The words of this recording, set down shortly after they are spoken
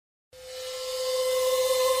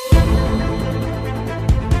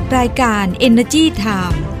รายการ Energy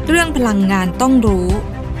Time เรื่องพลังงานต้องรู้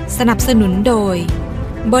สนับสนุนโดย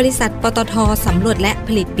บริษัทปตท.สำรวจและผ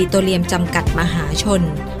ลิตปิโตรเลียมจำกัดมหาชน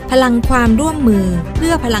พลังความร่วมมือเ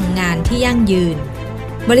พื่อพลังงานที่ยั่งยืน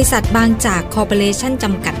บริษัทบางจากคอร์ปอเรชั่นจ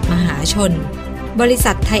ำกัดมหาชนบริ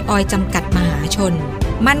ษัทไทยออยล์จำกัดมหาชน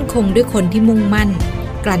มั่นคงด้วยคนที่มุ่งมั่น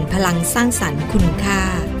กลั่นพลังสร้างสรรค์คุณค่า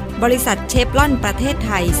บริษัทเชฟรอนประเทศไ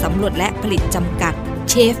ทยสำรวจและผลิตจำกัด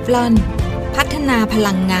เชฟรอนพัฒนาพ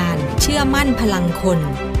ลังงานเชื่อมั่นพลังคน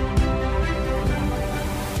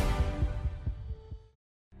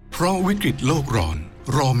เพราะวิกฤตโลกร้อน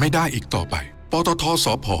รอไม่ได้อีกต่อไปปตท.ส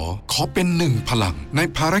ผ.ขอเป็นหนึ่งพลังใน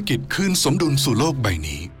ภารกิจคืนสมดุลสู่โลกใบ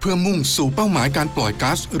นี้เพื่อมุ่งสู่เป้าหมายการปล่อยก๊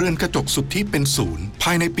าซเรือนกระจกสุทธิเป็นศูนย์ภ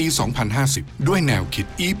ายในปี 2050 ด้วยแนวคิด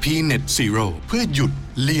EP Net Zero เพื่อหยุด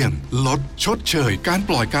เลี่ยงลดชดเชยการ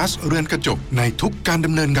ปล่อยก๊าซเรือนกระจกในทุกการด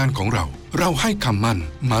ำเนินงานของเราให้คำมั่น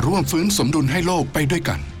มาร่วมฟื้นสมดุลให้โลกไปด้วย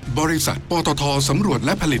กันบริษัทปตท.สำรวจแล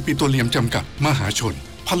ะผลิตปิโตรเลียมจำกัดมหาชน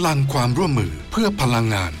พลังความร่วมมือเพื่อพลัง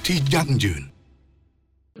งานที่ยั่งยืน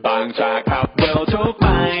บางจากขับเร็วทุกไป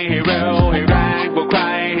ให้เร็วให้แรงกว่าใคร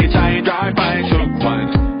ให้ใจร้ายไปทุกวัน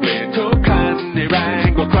เปลี่ยนทุกคันให้แรง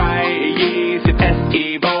กว่าใคร20 SE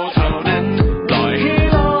Evo เท่านั้นปล่อยให้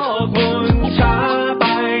โลกหมุนช้าไป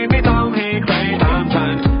ไม่ต้องให้ใครตามทั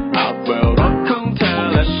นอัพเวลรถของเธอ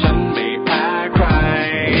และฉันไม่แพ้ใคร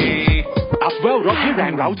อัพเวลรถให้แร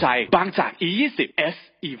งเร้าใจบางจาก E20 S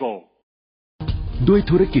Evoด้วย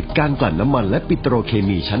ธุรกิจการกลั่นน้ำมันและปิโตรเค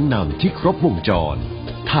มีชั้นนำที่ครบวงจร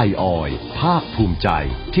ไทยออยล์ภาคภูมิใจ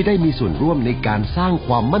ที่ได้มีส่วนร่วมในการสร้างค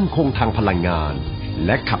วามมั่นคงทางพลังงานแล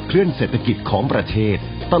ะขับเคลื่อนเศรษฐกิจของประเทศ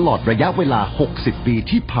ตลอดระยะเวลา60 ปี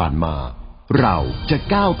ที่ผ่านมาเราจะ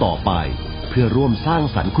ก้าวต่อไปเพื่อร่วมสร้าง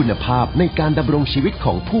สรรค์คุณภาพในการดำรงชีวิตข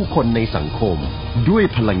องผู้คนในสังคมด้วย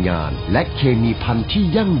พลังงานและเคมีภัณฑ์ที่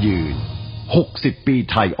ยั่งยืน60 ปี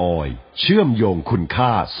ไทยออยล์เชื่อมโยงคุณค่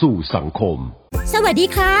าสู่สังคมสวัสดี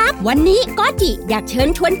ครับวันนี้ก๊อตจิอยากเชิญ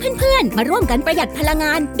ชวนเพื่อนๆมาร่วมกันประหยัดพลังง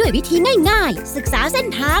านด้วยวิธีง่ายๆศึกษาเส้น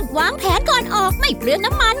ทางวางแผนก่อนออกไม่เปลือง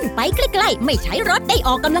น้ำมันไปใกล้ๆไม่ใช้รถได้อ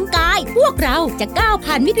อกกำลังกายพวกเราจะก้าว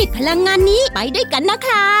ผ่านวิกฤตพลังงานนี้ไปด้วยกันนะค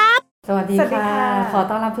รับสวัสดีค่ะขอ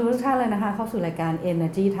ต้อนรับทุกท่านเลยนะคะเข้าสู่รายการ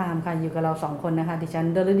Energy Time ค่ะอยู่กับเรา2คนนะคะดิฉัน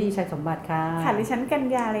ดลฤดีชัยสมบัติค่ะค่ะดิฉันกัญ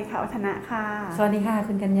ญาเลยค่ะวัฒนะค่ะสวัสดีค่ะ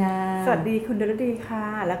คุณกัญญาสวัสดีคุณดลฤดีค่ะ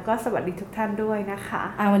แล้วก็สวัสดีทุกท่านด้วยนะคะ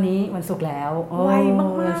วันนี้วันศุกร์แล้วไวมา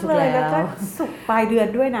กๆเลยแล้วก็ศุกร์ปลายเดือน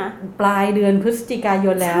ด้วยนะปลายเดือนพฤศจิกาย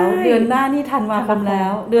นแล้วเดือนหน้านี่ธันวาคมแล้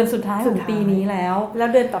วเดือนสุดท้ายของปีนี้แล้ว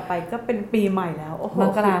เดือนต่อไปก็เป็นปีใหม่แล้วโอ้โหม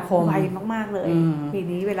กราคมไวมากๆเลยปี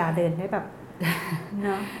นี้เวลาเดินได้แบบ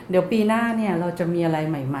เดี๋ยวปีหน้าเนี่ยเราจะมีอะไร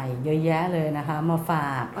ใหม่ๆเยอะแยะเลยนะคะมาฝ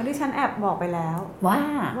ากที่ฉันแอบบอกไปแล้วว่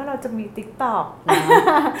าเราจะมี TikTok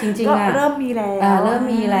จริงๆเริ่มมีแ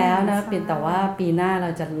ล้วนะเป็นแต่ว่าปีหน้าเรา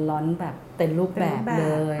จะล้อนแบบเต็มรูปแบบเล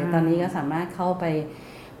ยตอนนี้ก็สามารถเข้าไป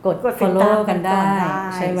กด follow กันได้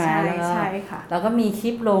ใช่ไหมแล้วก็มีคลิ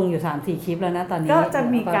ปลงอยู่ 3-4 คลิปแล้วนะตอนนี้ก็จะ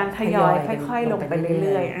มีการทยอยค่อยๆลงไปเ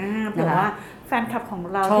รื่อยๆแต่ว่าแฟนคลับของ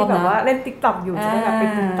เราที่แบบว่าเล่น TikTok อยู่จะได้แบบไป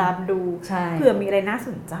ติดตามดูเผื่อมีอะไรน่าส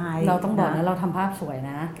นใจเราต้องบอกนะเราทำภาพสวย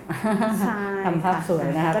นะทำภาพสวย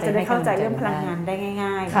นะคะก็จะได้เข้าใจเรื่องพลังงานได้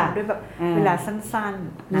ง่ายๆด้วยแบบเวลาสั้น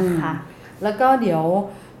ๆนะคะแล้วก็เดี๋ยว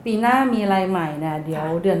ปีหน้ามีอะไรใหม่นะเดี๋ยว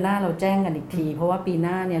เดือนหน้าเราแจ้งกันอีกทีเพราะว่าปีห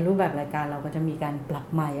น้าเนี่ยรูปแบบรายการเราก็จะมีการปรับ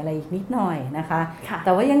ใหม่อะไรอีกนิดหน่อยนะคะแ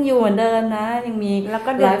ต่ว่ายังอยู่เหมือนเดิมนะยังมีไ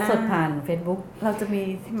ลฟ์สดผ่าน Facebook เราจะมี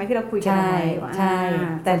ใช่ไหมที่เราคุยกันใช่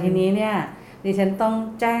แต่ทีนี้เนี่ยดิฉันต้อง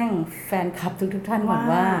แจ้งแฟนคลับทุกท่านก่อน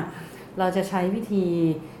ว่าเราจะใช้วิธี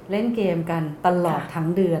เล่นเกมกันตลอดทั้ง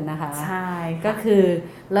เดือนนะคะใช่ก็คือ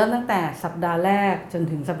เริ่มตั้งแต่สัปดาห์แรกจน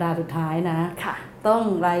ถึงสัปดาห์สุดท้ายนะต้อง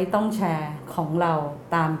ไลค์ต้องแชร์ของเรา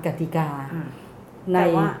ตามกติกา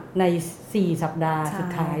ใน4สัปดาห์สุด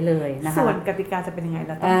ท้ายเลยนะคะส่วนกติกาจะเป็นยังไงเ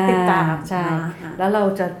ราต้องติดตามใช่แล้วเรา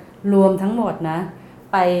จะรวมทั้งหมดนะ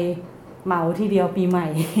ไปเหมาทีเดียวปีใหม่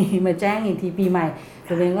มาแจ้งอีกทีปีใหม่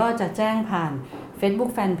ตัวเองก็จะแจ้งผ่าน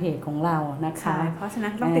Facebook Fanpage ของเรานะคะเพราะฉะนั้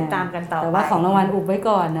นต้องติดตามกันต่อแต่ว่าของรางวัลอุบไว้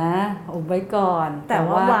ก่อนนะอุบไว้ก่อนแต่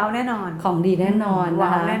ว่าว้าวแน่นอนของดีแน่นอนว้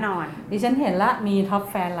าวแน่นอนดิฉันเห็นละมีท็อป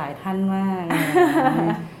แฟนหลายท่านมาก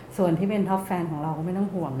ส่วนที่เป็นท็อปแฟนของเราก็ไม่ต้อง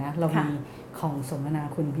ห่วงนะเรามีของสมนา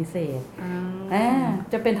คุณพิเศษ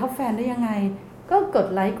จะเป็นท็อปแฟนได้ยังไงก็กด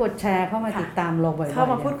ไลค์กดแชร์เข้ามาติดตามเราบ่อยๆ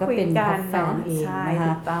ก็เป็นท็อปแฟนเองนะค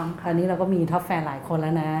ะคราวนี้เราก็มีท็อปแฟนหลายคนแ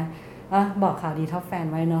ล้วนะบอกข่าวดีท็อปแฟน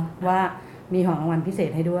ไว้เนาะว่ามีของรางวัลพิเศ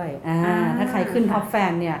ษให้ด้วยถ้าใครขึ้นท็อปแฟ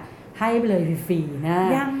นเนี่ยให้ไปเลยฟรีๆนะ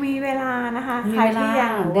ยังมีเวลานะคะใครที่ยั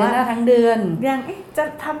งเดือนหน้าทั้งเดือนยังจะ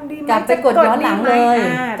ทำดีไหมกลับไปกดย้อนหลังเลย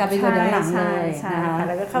กลับไปกดย้อนหลังเลยใช่ค่ะแ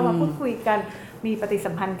ล้วก็เข้ามาพูดคุยกัน มีปฏิ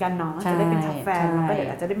สัมพันธ์กันเนาะจะได้เป็นท็อปแฟนแล้วก็เดี๋ยว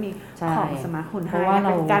อาจจะได้มีของสมาคุณให้เ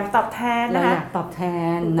ป็นการตอบแทนนะคะเราอยากตอบแท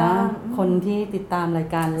นนะคนที่ติดตามราย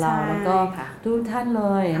การเราแล้วก็ทุกท่านเล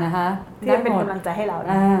ยนะคะที่เป็นกำลังใจให้เรา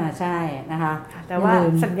ใช่นะคะแต่ว่า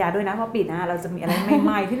สัญญาด้วยนะว่าปีหน้าเราจะมีอะไรใ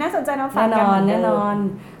หม่ๆที่น่าสนใจมาฝากกันแน่นอน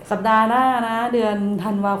สัปดาห์หน้านะเดือน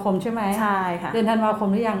ธันวาคมใช่ไหมใช่ค่ะเดือนธันวาคม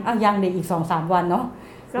หรือยังยังเดี๋ยวอีก 2-3 วันเนาะ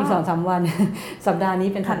อีก 2-3 วันสัปดาห์นี้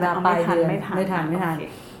เป็นสัปดาห์ปลายเดือนไม่ทัน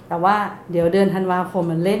แต่ว่าเดี๋ยวเดือนธันวาคม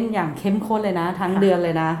มันเล่นอย่างเข้มข้นเลยนะทั้งเดือนเล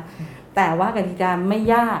ยนะแต่ว่ากติกาไม่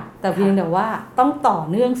ยากแต่เพียงแต่ว่าต้องต่อ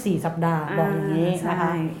เนื่อง4สัปดาห์บอกอย่างนี้นะค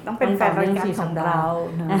ะต้องเป็นแฟนรายการของเรา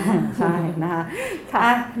ใช่นะคะ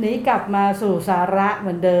นี้กลับมาสู่สาระเห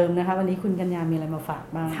มือนเดิมนะคะวันนี้คุณกัญญามีอะไรมาฝาก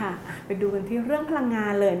บ้างค่ะไปดูกันที่เรื่องพลังงา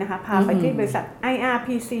นเลยนะคะพาไปที่บริษัท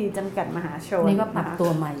IRPC จำกัดมหาชนนี่ก็ปรับตัว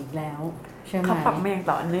ใหม่อีกแล้วใช่ไหมเขาปรับแม่ง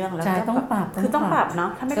ต่อเนื่องแล้วใช่ต้องปรับคือต้องปรับเนาะ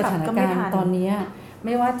ถ้าไม่ปรับก็ไม่ทันตอนนี้ไ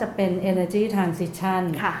ม่ว่าจะเป็น energy transition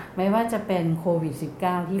ไม่ว่าจะเป็นโควิด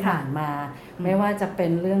 -19 ที่ผ่านมาไม่ว่าจะเป็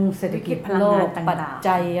นเรื่องเศรษฐกิจโลกปัจ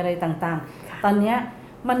จัยอะไรต่างๆตอนนี้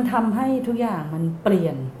มันทำให้ทุกอย่างมันเปลี่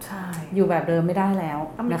ยนอยู่แบบเดิมไม่ได้แล้ว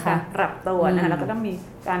นะคะปรับตัวนะคะแล้วก็ต้องมี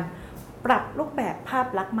การปรับรูปแบบภาพ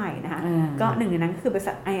ลักษณ์ใหม่นะคะก็หนึ่งในนั้นก็คือบริ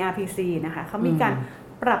ษัท IRPC นะคะเขามีการ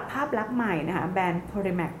ปรับภาพลักษณ์ใหม่นะคะแบรนด์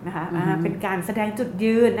Polymac นะคะเป็นการแสดงจุด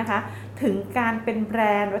ยืนนะคะถึงการเป็นแบร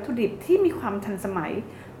นด์วัตถุดิบที่มีความทันสมัย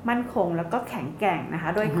มั่นคงแล้วก็แข็งแกร่งนะคะ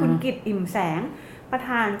โดยคุณกิตติ์ อิ่มแสงประธ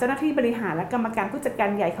านเจ้าหน้าที่บริหารและกรรมการผู้จัดการ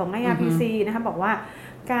ใหญ่ของ IRPC นะคะบอกว่า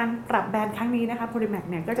การปรับแบรนด์ครั้งนี้นะคะ Polymac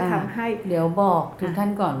เนี่ยก็จะทำให้เดี๋ยวบอกทุกท่า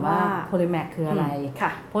นก่อนว่า Polymac คืออะไร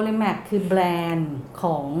Polymac คือแบรนด์ข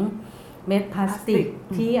องเม็ดพลาสติก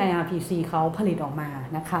ที่ IRPC เขาผลิตออกมา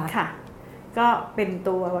นะคะก็เป็น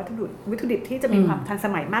ตัววัตถุดิบที่จะมีความทันส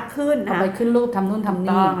มัยมากขึ้นนะเอาไปขึ้นรูปทำนู่นทำ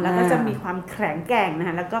นี่แล้วก็จะมีความแข็งแกร่งนะค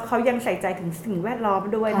ะแล้วก็เขายังใส่ใจถึงสิ่งแวดล้อม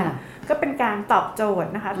ด้วยนะก็เป็นการตอบโจทย์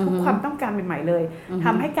นะคะทุกความต้องการใหม่ๆเลยท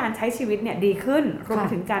ำให้การใช้ชีวิตเนี่ยดีขึ้นรวมไป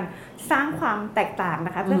ถึงการสร้างความแตกต่างน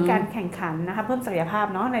ะคะเพื่อการแข่งขันนะคะเพิ่มศักยภาพ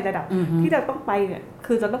เนาะในระดับที่เราต้องไป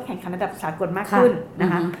คือจะต้องแข่งขันระดับสากลมากขึ้นนะ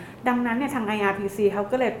คะดังนั้นเนี่ยทาง IRPC เขา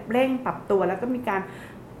ก็เลยเร่งปรับตัวแล้วก็มีการ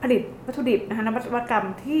ผลิตวัตถุดิบนะคะนวัตกรรม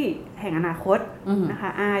ที่แห่งอนาคตนะคะ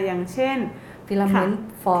อย่างเช่น filament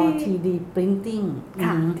for 3D printing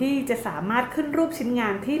ที่จะสามารถขึ้นรูปชิ้นงา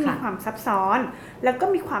นที่มีความซับซ้อนแล้วก็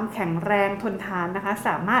มีความแข็งแรงทนทานนะคะส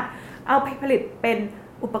ามารถเอาไปผลิตเป็น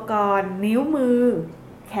อุปกรณ์นิ้วมือ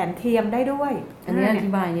แขนเทียมได้ด้วยอันนี้อธิ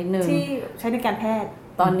บายนิดนึงที่ใช้ในการแพทย์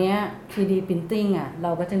ตอนนี้ 3D printing เร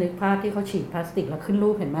าก็จะนึกภาพที่เขาฉีดพลาสติกแล้วขึ้นรู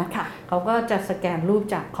ปเห็นไหมเขาก็จะสแกนรูป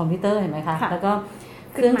จากคอมพิวเตอร์เห็นไหมคะแล้วก็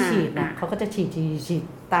เครื่องฉีดนะเขาก็จะฉีด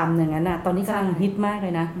ตามอย่างนั้นนะตอนนี้กำลังฮิตมากเล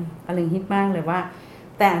ยนะกำลังฮิตมากเลยว่า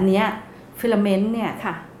แต่อันเนี้ยฟิลาเมนต์เนี่ย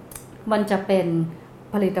มันจะเป็น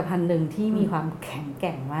ผลิตภัณฑ์หนึ่งที่มีความแข็งแก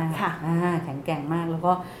ร่งมากแข็งแกร่งมากแล้ว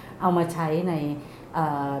ก็เอามาใช้ใน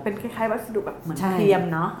เป็นคล้ายๆวัสดุแบบเหมือนเทียม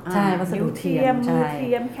เนาะใช่วัสดุเทียมมือเ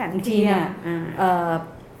ทียมแขนเทียม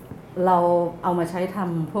เราเอามาใช้ท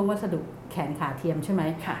ำพวกวัสดุแขนขาเทียมใช่ไหม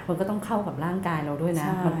มันก็ต้องเข้ากับร่างกายเราด้วยนะ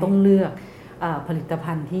มันต้องเลือกผลิต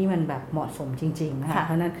ภัณฑ์ที่มันแบบเหมาะสมจริงๆนะคะเ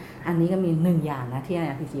พราะนั้นอันนี้ก็มี1อย่างนะที่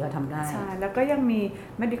IRPC เขาทำได้ใช่แล้วก็ยังมี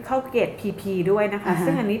medical grade PP ด้วยนะคะ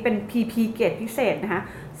ซึ่งอันนี้เป็น PP เกรดพิเศษนะคะ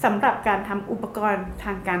สำหรับการทำอุปกรณ์ท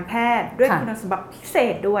างการแพทย์ด้วยคุณสมบัติพิเศ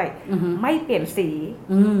ษด้วยไม่เปลี่ยนสี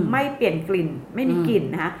ไม่เปลี่ยนกลิ่นไม่มีกลิ่น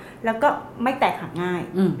นะคะแล้วก็ไม่แตกหักง่าย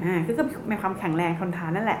ก็มีความแข็งแรงทนทา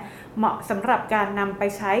นนั่นแหละเหมาะสำหรับการนำไป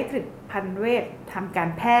ใช้ผลิตภัณฑ์เวชทางการ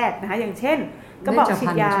แพทย์นะคะอย่างเช่นกระบอกฉี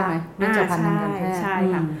ดยาใช่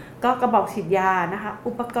ค่ะก็กระบอกฉีดยานะคะ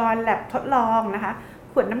อุปกรณ์แลบทดลองนะคะ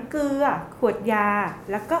ขวดน้ำเกลือขวดยา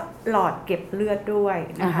แล้วก็หลอดเก็บเลือดด้วย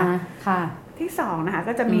นะคะที่2นะคะ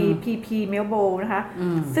ก็จะมี PP Melbo นะคะ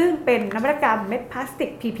ซึ่งเป็นนวัตกรรมเม็ดพลาสติก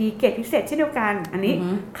PP เกรดพิเศษเช่นเดียวกันอันนี้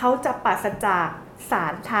เขาจะปราศจากสา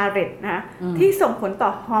รทาเรตนะคะที่ส่งผลต่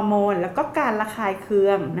อฮอร์โมนแล้วก็การระคายเคื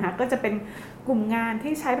องนะคะก็จะเป็นกลุ่มงาน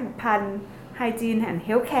ที่ใช้ผลิตภัณฑ์Hygiene and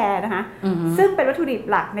Healthcare นะคะซึ่งเป็นวัตถุดิบ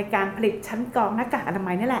หลักในการผลิตชั้นกรองหน้ากากอนา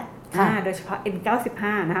มัยนี่แหละโดยเฉพาะ N95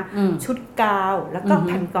 นะคะชุดกาวแล้วก็แ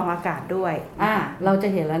ผ่นกรองอากาศด้วยเราจะ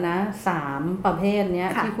เห็นแล้วนะ3ประเภทนี้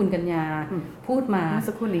ที่คุณกัญญาพูดมา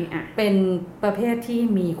สักครู่นี้เป็นประเภทที่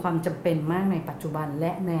มีความจำเป็นมากในปัจจุบันแล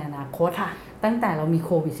ะในอนาคตตั้งแต่เรามีโ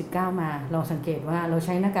ควิด -19 มาเราสังเกตว่าเราใ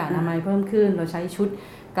ช้หน้ากากอนามัยเพิ่มขึ้นเราใช้ชุด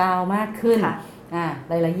กาวมากขึ้น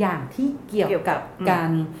หลายๆอย่างที่เกี่ยวกับกา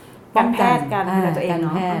รแพทย์การดูแลตัวเองเน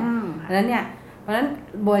าะเพราะฉะนั้น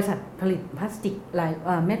บริษัทผลิตพลาสติก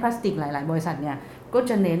เม็ดพลาสติกหลายๆบริษัทเนี่ย ก็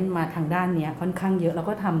จะเน้นมาทางด้านนี้ค่อนข้างเยอะแล้ว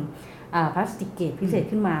ก็ทำพลาสติกเกรดพิเศษ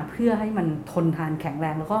ขึ้นมาเพื่อให้มันทนทานแข็งแร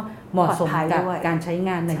งแล้วก็เหมาะสมกับการใช้ง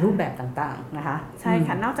านในรูปแบบต่างๆนะคะใช่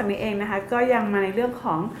ค่ะนอกจากนี้เองนะคะก็ยังมาในเรื่องข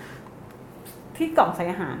องที่กล่องใส่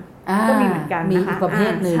อาหารก็มีเหมือนกันนะคะมีอีกประเภ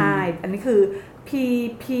ทหนึ่งใช่อันนี้คือ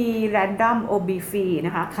PP Random OB Free น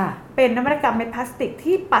ะคะเป็นนวัตกรรมเม็ดพลาสติก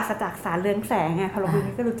ที่ปราศจากสารเรืองแสงไงพอเราดู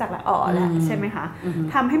นี้ก็รู้จักละแล้วใช่ไหมคะ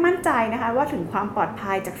ทำให้มั่นใจนะคะว่าถึงความปลอด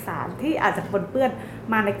ภัยจากสารที่อาจจะปนเปื้อน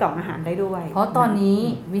มาในกล่องอาหารได้ด้วยเพราะตอนนี้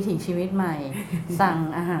วิถีชีวิตใหม่ สั่ง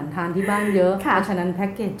อาหารทานที่บ้านเยอะเพราะฉะนั้นแพ็ก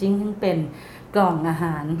เกจจิ้งที่เป็นกล่องอาห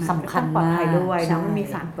ารสำคัญมากด้วยนะมันมี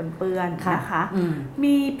สารปนเปื้อนนะคะ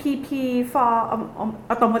มี PP for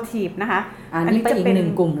Automotive นะคะอันนี้จะเป็น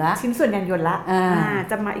1กลุ่มละชิ้นส่วนยานยนต์ละ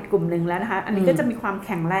จะมาอีกกลุ่มหนึ่งแล้วนะคะอันนี้ก็จะมีความแ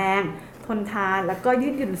ข็งแรงทนทานแล้วก็ยื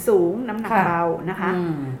ดหยุ่นสูงน้ำหนักเบานะคะ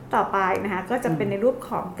ต่อไปนะคะก็จะเป็นในรูป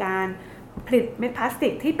ของการผลิตเม็ดพลาสติ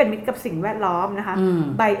กที่เป็นมิตรกับสิ่งแวดล้อมนะคะ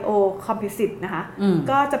ไบโอคอมโพสิตนะคะ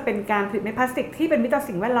ก็จะเป็นการผลิตเม็ดพลาสติกที่เป็นมิตรต่อ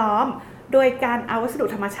สิ่งแวดล้อมโดยการเอาวัสดุ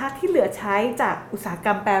ธรรมชาติที่เหลือใช้จากอุตสาหกร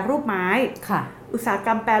รมแปรรูปไม้อุตสาหกร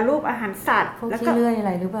รมแปรรูปอาหารสัตว์แล้วก็เลื่อยอะไ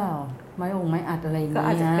รหรือเปล่าไม้ไม้อัดอะไรอย่างเงี้ยก็อ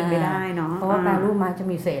าจจะเป็นไปได้เนาะเพราะว่าแปรรูปไม้จะ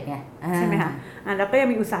มีเศษไงใช่ไหมคะแล้วก็ยัง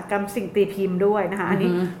มีอุตสาหกรรมสิ่งตีพิมพ์ด้วยนะคะอันนี้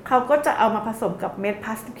เขาก็จะเอามาผสมกับเม็ดพ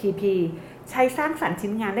ลาสติก PP ใช้สร้างสรรค์ชิ้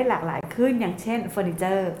นงานได้หลากหลายขึ้นอย่างเช่นเฟอร์นิเจ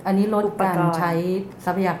อร์อันนี้ลดการใช้ท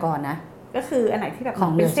รัพยากรนะก็คืออันไหนที่แบบขอ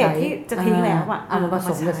งพิเศษที่จะทิ้งแล้วเอามาผ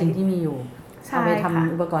สมกับสิ่งที่มีอยู่เอาไปท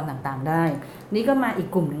ำอุปกรณ์ต่างๆได้นี่ก็มาอีก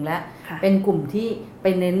กลุ่มหนึ่งแล้วเป็นกลุ่มที่ไป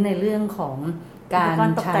เน้นในเรื่องของก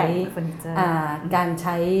ารใ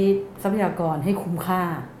ช้ทรัพยากรให้คุ้มค่า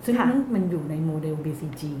ซึ่งมันอยู่ในโมเดล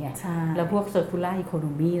BCG ไงแล้วพวก Circular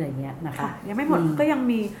Economy อะไรเงี้ยนะคะยังไม่หมดก็ยัง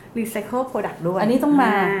มี Recycle Product ด้วยอันนี้ต้องม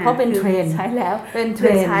าเพราะเป็นเทรนด์ใช้แล้วเป็นเทร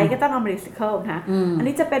นด์ใช้ก็ต้องเอามา Recycle นะอัน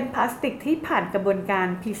นี้จะเป็นพลาสติกที่ผ่านกระบวนการ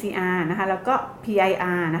PCR นะคะแล้วก็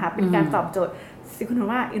PIR นะคะเป็นการตอบโจทย์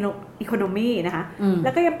Circular Economy นะคะแล้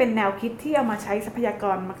วก็ยังเป็นแนวคิดที่เอามาใช้ทรัพยาก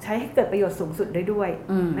รมาใช้ให้เกิดประโยชน์สูงสุดได้ด้วย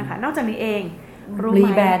นะคะนอกจากนี้เองรี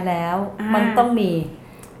แบรนด์แล้วมันต้องมี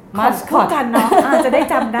มัสคอตกันเนาะจะได้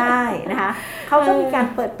จำได้นะคะเขาก็มีการ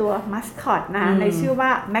เปิดตัวมัสคอตนะคะในชื่อว่า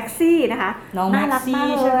แม็กซี่นะคะน้องแม็กซี่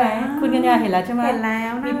ใช่ไหมคุณกัญญาเห็นแล้วใช่ไหมเห็นแล้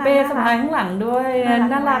วมีเป้สะพายข้างหลังด้วย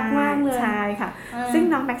น่ารักมากเลยใช่ค่ะซึ่ง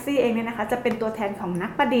น้องแม็กซี่เองเนี่ยนะคะจะเป็นตัวแทนของนั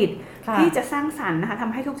กประดิษฐ์ที่จะสร้างสรรค์นะคะท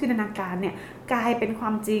ำให้ทุกจินตนาการเนี่ยกลายเป็นควา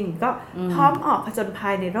มจริงก็พร้อมออกผจญภั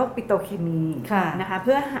ยในโลกปิโตรเคมีนะคะเ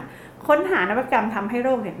พื่อค้นหานวัตกรรมทำให้โล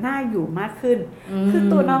กเนี่ยน่าอยู่มากขึ้นคือ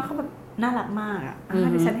ตัวน้องเขาแบบน่ารักมากอ่ะ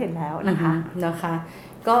ดิฉันเห็นแล้วนะคะ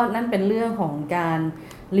ก็นั่นเป็นเรื่องของการ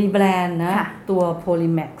รีแบรนด์นะตัว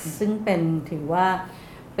Polymax ซึ่งเป็นถือว่า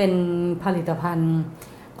เป็นผลิตภัณฑ์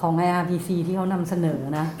ของ IRPC ที่เขานำเสนอ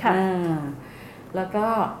นะแล้วก็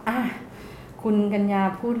คุณกัญญา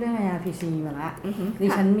พูดเรื่อง IRPC มาละดิ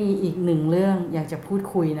ฉันมีอีกหนึ่งเรื่องอยากจะพูด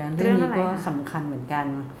คุยนะเรื่องนี้ก็สำคัญเหมือนกัน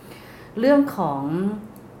เรื่องของ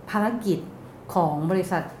ภารกิจของบริ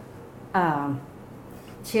ษัท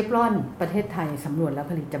เชฟรอนประเทศไทยสำรวจและ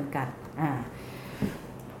ผลิตจำกัด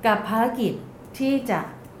กับภารกิจที่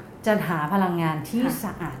จะหาพลังงานที่ส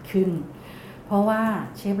ะอาดขึ้นเพราะว่า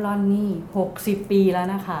เชฟรอนนี่60 ปีแล้ว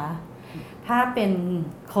นะคะถ้าเป็น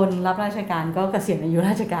คนรับราชการก็เกษียณอายุ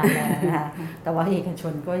ราชการแล้วนะคะแต่ว่าเอกช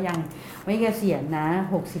นก็ยังไม่เกษียณนะ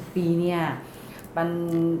60 ปีเนี่ยมัน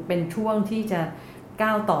เป็นช่วงที่จะก้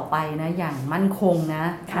าวต่อไปนะอย่างมั่นคงนะ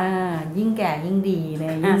ยิ่งแก่ยิ่งดีเนี่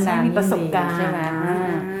ยยิ่งนานมีประสบการณ์ใช่ไหม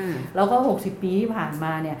แล้วก็60 ปีที่ผ่านม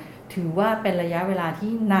าเนี่ยถือว่าเป็นระยะเวลา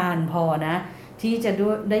ที่นานพอนะที่จะ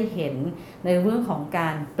ได้เห็นในเรื่องของกา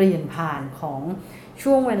รเปลี่ยนผ่านของ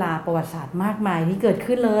ช่วงเวลาประวัติศาสตร์มากมายที่เกิด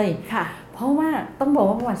ขึ้นเลยเพราะว่าต้องบอก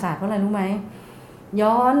ว่าประวัติศาสตร์เพราะอะไรรู้ไหม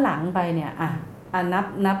ย้อนหลังไปเนี่ย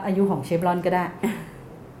นับอายุของเชฟรอนก็ได้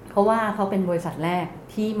เพราะว่าเขาเป็นบริษัทแรก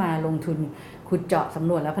ที่มาลงทุนขุดเจาะสำ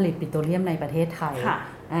รวจและผลิตปิโตรเลียมในประเทศไทย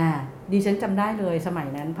ดิฉันจำได้เลยสมัย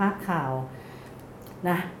นั้นภาพข่าว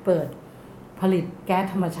นะเปิดผลิตแก๊ส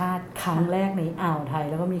ธรรมชาติครั้งแรกในอ่าวไทย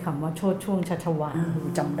แล้วก็มีคำว่าโชติช่วงชัชวาล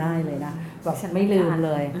จำได้เลยนะแบบไม่ลืมเ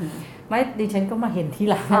ลยไม่ดิฉันก็มาเห็นที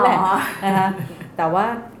หลังนั่นแหละนะคะแต่ว่า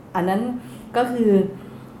อันนั้นก็คือ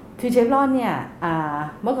เชฟรอนเนี่ย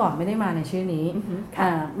เมื่อก่อนไม่ได้มาในชื่อนี้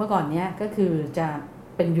เมื่อก่อนเนี้ยก็คือจะ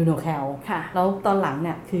เป็นยูโนแคลแล้วตอนหลังเ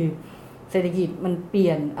นี่ยคือเศรษฐกิจมันเปลี่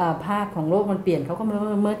ยนภาพของโลกมันเปลี่ยนเขาก็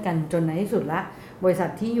เมิดกันจนในที่สุดละบริษัท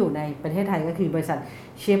ที่อยู่ในประเทศไทยก็คือบริษัท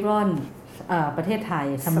เชฟรอนประเทศไทย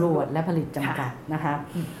สำรวจและผลิตจำกัดนะคะ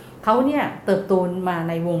เขาเนี่ยเติบโตมา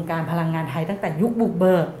ในวงการพลังงานไทยตั้งแต่ยุคบุกเ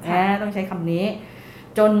บิกต้องใช้คำนี้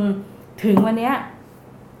จนถึงวันนี้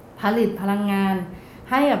ผลิตพลังงาน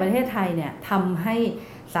ให้กับประเทศไทยเนี่ยทำให้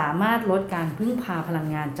สามารถลดการพึ่งพาพลัง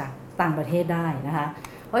งานจาก ต่างประเทศได้นะคะ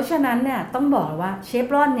เพราะฉะนั้นเนี่ยต้องบอกว่าเชฟ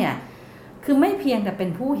รอนเนี่ยคือไม่เพียงแต่เป็น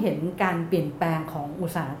ผู้เห็นการเปลี่ยนแปลงของอุ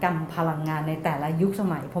ตสาหกรรมพลังงานในแต่ละยุคส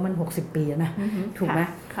มัยเพราะมัน60 ปีนะถูกไหม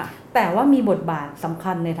แต่ว่ามีบทบาทสำ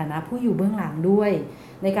คัญในฐานะผู้อยู่เบื้องหลังด้วย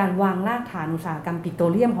ในการวางรากฐานอุตสาหกรรมปิโตร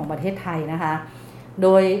เลียมของประเทศไทยนะคะโด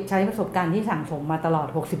ยใช้ประสบการณ์ที่สั่งสมมาตลอด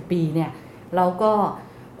60 ปีเนี่ยเราก็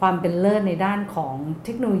ความเป็นเลิศในด้านของเท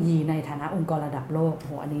คโนโลยีในฐานะองค์กรระดับโลกโ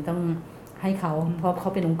หอันนี้ต้องให้เขาเพราะเขา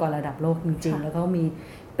เป็นองค์กรระดับโลกจริงๆแล้วเขามี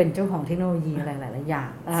เป็นเจ้าของเทคโนโลยีอะไรหลายๆอย่าง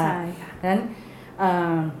ใช่ค่ะดังนั้น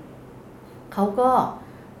เขาก็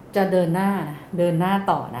จะเดินหน้า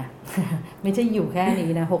ต่อนะ ไม่ใช่อยู่แค่นี้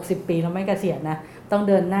นะ60 ปีแล้วไม่เกษียณนะต้อง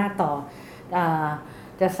เดินหน้าต่อ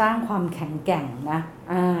จะสร้างความแข็งแกร่งนะ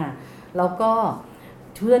แล้วก็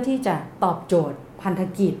เพื่อที่จะตอบโจทย์พันธ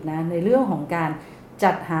กิจนะในเรื่องของการ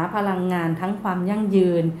จัดหาพลังงานทั้งความยั่ง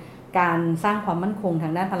ยืนการสร้างความมั่นคงทา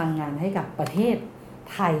งด้านพลังงานให้กับประเทศ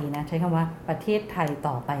ไทยนะใช้คำว่าประเทศไทย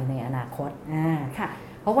ต่อไปในอนาคต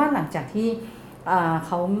เพราะว่าหลังจากที่เ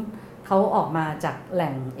ขาออกมาจากแห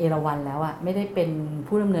ล่งเอราวัณแล้วอ่ะไม่ได้เป็น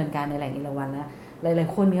ผู้ดำเนินการในแหล่งเอราวัณแล้วหลาย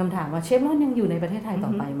ๆคนมีคำถามว่าเชฟรอนยังอยู่ในประเทศไทยต่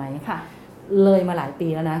อไปไหมเลยมาหลายปี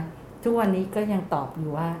แล้วนะทุกวันนี้ก็ยังตอบอ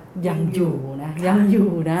ยู่ว่ายังอยู่นะยังอ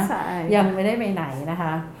ยู่นะยังไม่ได้ไปไหนนะค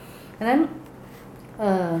ะดังนั้น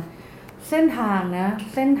เส้นท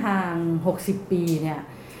าง60 ปีเนี่ย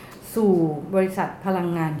สู่บริษัทพลัง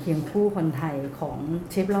งานเคียงคู่คนไทยของ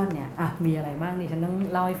เชฟรอนเนี่ยมีอะไรบ้างนี่ฉันต้อง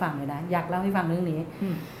เล่าให้ฟังเลยนะอยากเล่าให้ฟังเรื่องนี้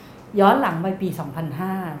ย้อนหลังไปปี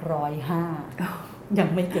 2505 ยัง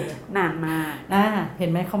ไม่เกิดนานมากเห็น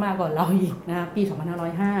ไหมเข้ามาก่อนเราอีกนะปี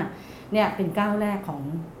 2505 เนี่ยเป็นก้าวแรกของ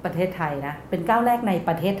ประเทศไทยนะเป็นก้าวแรกในป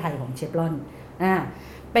ระเทศไทยของเชฟรอน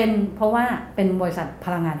เป็นเพราะว่าเป็นบริษัทพ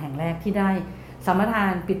ลังงานแห่งแรกที่ได้สัมปทา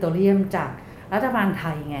นปิโตรเลียมจากรัฐบาลไท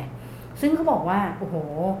ยไงซึ่งเขาบอกว่าโอ้โห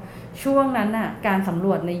ช่วงนั้นน่ะการสำร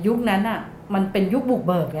วจในยุคนั้นน่ะมันเป็นยุคบุก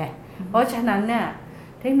เบิกไงเพราะฉะนั้นเนี่ย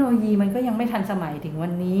เทคโนโลยีมันก็ยังไม่ทันสมัยถึงวั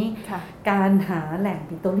นนี้การหาแหล่ง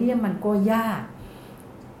ปิโตรเลียมมันก็ยาก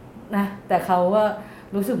นะแต่เขาก็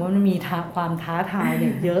รู้สึกว่ามันมีความท้าทายเนี่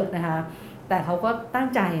ยเยอะนะคะแต่เขาก็ตั้ง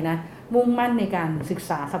ใจนะมุ่งมั่นในการศึก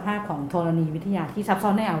ษาสภาพของธรณีวิทยาที่ซับซ้อ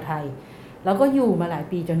นในอ่าวไทยแล้วก็อยู่มาหลาย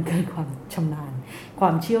ปีจนเกิดความชำนาญควา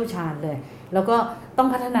มเชี่ยวชาญเลยแล้วก็ต้อง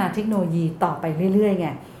พัฒนาเทคโนโลยีต่อไปเรื่อยๆไง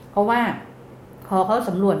เพราะว่าพอเขา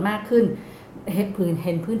สำรวจมากขึ้นเห็น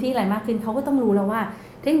พื้นที่อะไรมากขึ้นเขาก็ต้องรู้แล้วว่า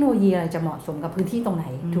เทคโนโลยีอะไรจะเหมาะสมกับพื้นที่ตรงไหน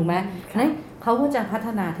ถูกไหมนั้นเขาก็จะพัฒ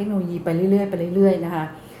นาเทคโนโลยีไปเรื่อยๆนะคะ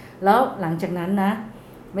แล้วหลังจากนั้นนะ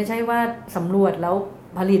ไม่ใช่ว่าสำรวจแล้ว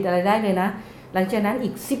ผลิตอะไรได้เลยนะหลังจากนั้นอี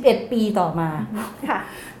ก11 ปีต่อมา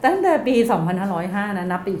ตั้งแต่ปี 2505 นะ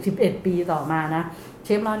นับไปอีก11 ปีต่อมานะเช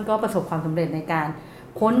ฟรอนก็ประสบความสำเร็จในการ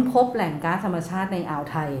ค้นพบแหล่งก๊าซธรรมชาติในอ่าว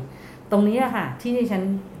ไทยตรงนี้อะค่ะที่ดิฉัน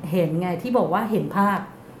เห็นไงที่บอกว่าเห็นภา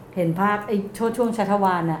พไอ้ช่วงชัชว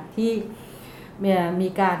าลน่ะที่มี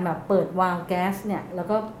การแบบเปิดวาล์วแก๊สเนี่ยแล้ว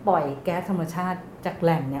ก็ปล่อยแก๊สธรรมชาติจากแห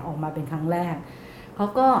ล่งเนี่ยออกมาเป็นครั้งแรกเขา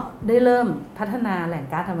ก็ได้เริ่มพัฒนาแหล่ง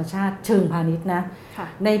ก๊าซธรรมชาติเชิงพาณิชย์นะ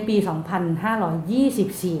ในปี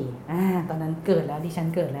 2524 ตอนนั้นเกิดแล้วดิฉัน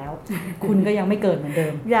เกิดแล้ว คุณก็ยังไม่เกิดเหมือนเดิ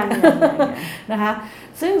มยังนะคะ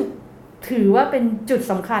ซึ่งถือว่าเป็นจุด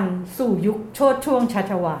สำคัญสู่ยุคโชติช่วงชั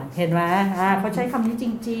ชวาลเห็นไหมเขาใช้คำนี้จ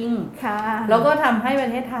ริงๆแล้วก็ทำให้ปร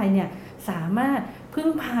ะเทศไทยเนี่ยสามารถพึ่ง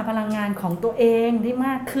พาพลังงานของตัวเองได้ม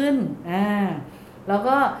ากขึ้นแล้ว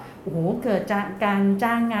ก็โอ้โหเกิดจากการ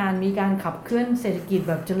จ้างงานมีการขับเคลื่อนเศรษฐกิจ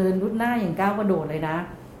แบบเจริญรุดหน้าอย่างก้าวกระโดดเลยนะ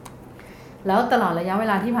แล้วตลอดระยะเว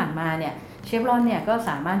ลาที่ผ่านมาเนี่ยเชฟรอนเนี่ยก็ส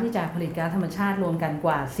ามารถที่จะผลิตก๊าซธรรมชาติรวมกันก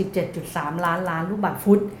ว่า 17.3 ล้านลูกบาศก์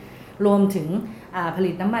ฟุตรวมถึงผ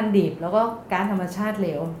ลิตน้ำมันดิบแล้วก็ก๊าซธรรมชาติเหล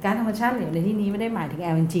วก๊าซธรรมชาติเหลวในที่นี้ไม่ได้หมายถึง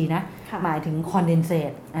LNG นะหมายถึงคอนเดนเซ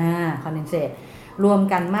ตคอนเดนเซตรวม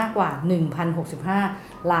กันมากกว่า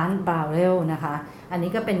 1,065 ล้านบาร์เรลนะคะอันนี้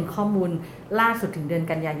ก็เป็นข้อมูลล่าสุดถึงเดือน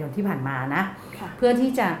กันยายนที่ผ่านมานะเพื่อ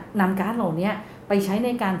ที่จะนำก๊าซเหล่านี้ไปใช้ใน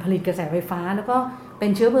การผลิตกระแสไฟฟ้าแล้วก็เป็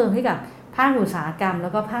นเชื้อเพลิงให้กับภาคอุตสาหกรรมแล้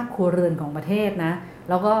วก็ภาคครัวเรือนของประเทศนะ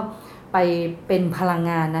แล้วก็ไปเป็นพลัง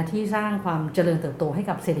งานนะที่สร้างความเจริญเติบโตให้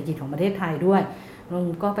กับเศรษฐกิจของประเทศไทยด้วยแล้ว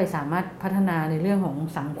ก็ไปสามารถพัฒนาในเรื่องของ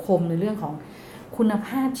สังคมในเรื่องของคุณภ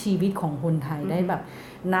าพชีวิตของคนไทยได้แบบ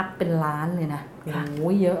นับเป็นล้านเลยนะโอ้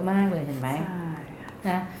ยเยอะมากเลยเห็นไหม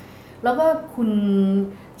นะแล้วก็คุณ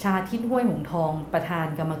ชาทิตห้วยหงทองประธาน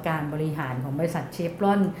กรรมการบริหารของบริษัทเชฟร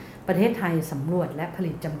อนประเทศไทยสำรวจและผ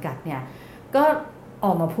ลิตจำกัดเนี่ยก็อ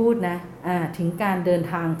อกมาพูดนะถึงการเดิน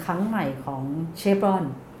ทางครั้งใหม่ของเชฟรอน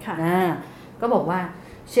ก็บอกว่า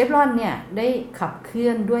เชฟรอนเนี่ยได้ขับเคลื่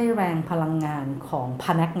อนด้วยแรงพลังงานของพ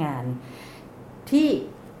นักงานที่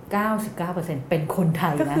 99% เป็นคนไท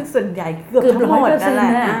ยนะก็คือส่วนใหญ่เกือบทั้งหมดนั่นแหละ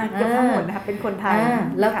เกือบทั้งหมดนะคะเป็นคนไทย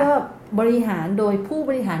แล้วก็บริหารโดยผู้บ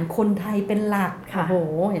ริหารคนไทยเป็นหลักโอ้โห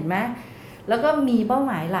เห็นไหมแล้วก็มีเป้าห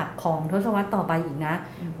มายหลักของทศวรรษต่อไปอีกนะ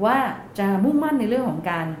ว่าจะมุ่งมั่นในเรื่องของ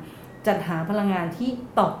การจัดหาพลังงานที่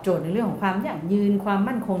ตอบโจทย์ในเรื่องของความยั่งยืนความ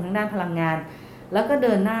มั่นคงทางด้านพลังงานแล้วก็เ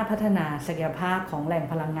ดินหน้าพัฒนาศักยภาพของแหล่ง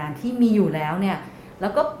พลังงานที่มีอยู่แล้วเนี่ยแล้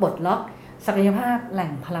วก็ปลดล็อกศักยภาพแหล่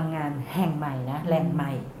งพลังงานแห่งใหม่นะแหล่งให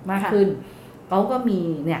ม่มากขึ้นเขาก็มี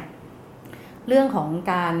เนี่ยเรื่องของ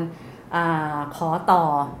การขอต่อ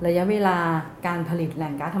ระยะเวลาการผลิตแหล่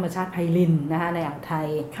งก๊าซธรรมชาติไพลินนะคะในอ่าวไทย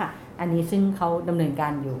อันนี้ซึ่งเขาดำเนินกา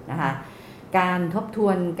รอยู่นะคะการทบทว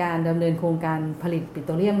นการดำเนินโครงการผลิตปิโต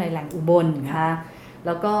รเลียมในแหล่งอุบลนะคะแ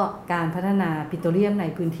ล้วก็การพัฒนาปิโตรเลียมใน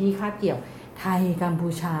พื้นที่คาบเกี่ยวไทยกัมพู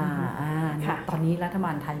ชาตอนนี้รัฐบ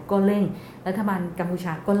าลไทยก็เร่งรัฐบาลกัมพูช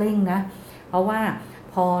าก็เร่งนะเพราะว่า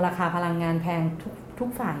พอราคาพลังงานแพงทุก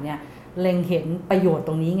ฝ่ายเนี่ยเล็งเห็นประโยชน์ต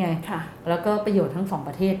รงนี้ไงแล้วก็ประโยชน์ทั้งสองป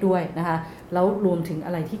ระเทศด้วยนะคะแล้วรวมถึงอ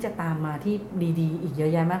ะไรที่จะตามมาที่ดีๆอีกเยอะ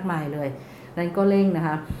แยะมากมายเลยนั้นก็เร่งนะค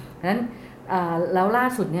ะนั้นแล้วล่า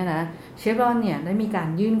สุดเนี่ยนะเชฟรอนเนี่ยได้มีการ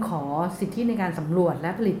ยื่นขอสิทธิในการสำรวจและ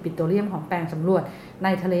ผลิตปิโตรเลียมของแปลงสำรวจใน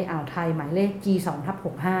ทะเลอ่าวไทยหมายเลข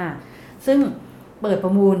G2/65 ซึ่งเปิดปร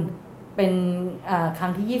ะมูลเป็นครั้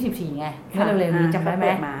งที่24ไงเมื่อเร็วๆนี้จำได้ไ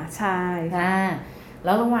หมใช่แ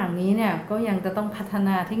ล้วระหว่างนี้เนี่ยก็ยังจะต้องพัฒน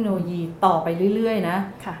าเทคโนโลยีต่อไปเรื่อยๆนะ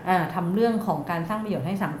ทำเรื่องของการสร้างประโยชน์ใ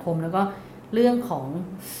ห้สังคมแล้วก็เรื่องของ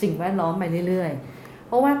สิ่งแวดล้อมไปเรื่อยๆเ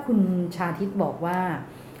พราะว่าคุณชาทิตบอกว่า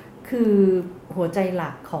คือหัวใจหลั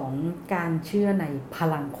กของการเชื่อในพ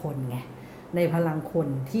ลังคนไงในพลังคน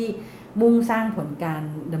ที่มุ่งสร้างผลการ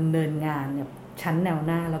ดำเนินงานเนี่ยชั้นแนวห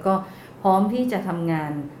น้าแล้วก็พร้อมที่จะทำงา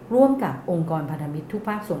นร่วมกับองค์กรพันธมิตรทุก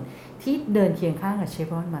ภาคส่วนที่เดินเคียงข้างกับเช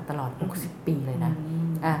ฟรอนมาตลอด60ปีเลยนะ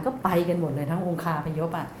ก็ไปกันหมดเลยทั้งองค์คาพยพ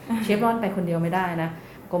เชฟรอนไปคนเดียวไม่ได้นะ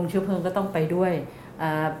กรมเชื้อเพลิงก็ต้องไปด้วย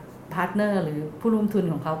พาร์ทเนอร์หรือผู้ร่วมทุน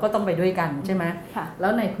ของเขาก็ต้องไปด้วยกันใช่ไหมแล้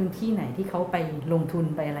วในพื้นที่ไหนที่เขาไปลงทุน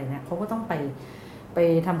ไปอะไรเนี่ยเขาก็ต้องไป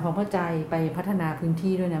ทำความเข้าใจไปพัฒนาพื้น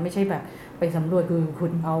ที่ด้วยนะไม่ใช่แบบไปสำรวจคือคุ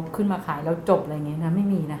ณเอาขึ้นมาขายแล้วจบอะไรเงี้ยนะไม่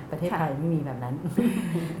มีนะประเทศไทยไม่มีแบบนั้น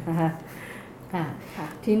นะคะ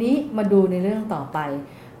ทีนี้มาดูในเรื่องต่อไป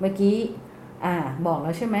เมื่อกี้บอกแ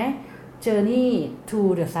ล้วใช่ไหม Journey to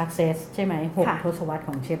the Success ใช่ไหม6 ทศวรรษข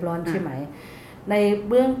องเชฟรอนใช่ไหมใน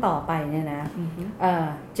เรื่องต่อไปเนี่ยนะ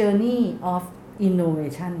Journey of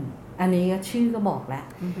Innovation อันนี้ก็ชื่อก็บอกแล้ว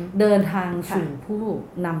เดินทางสู่ผู้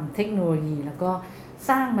นำเทคโนโลยีแล้วก็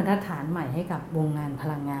สร้างมาตรฐานใหม่ให้กับวงงานพ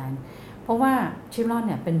ลังงานเพราะว่าเชฟรอนเ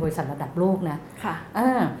นี่ยเป็นบริษัทระดับโลกนะ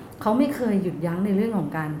เขาไม่เคยหยุดยั้งในเรื่องของ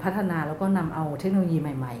การพัฒนาแล้วก็นำเอาเทคโนโลยีใ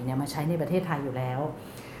หม่ๆเนี่ยมาใช้ในประเทศไทยอยู่แล้ว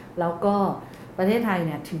แล้วก็ประเทศไทยเ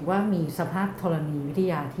นี่ยถือว่ามีสภาพธรณีวิท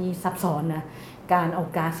ยาที่ซับซ้อนนะการเอา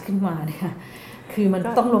ก๊าซขึ้นมาเนี่ยคือมัน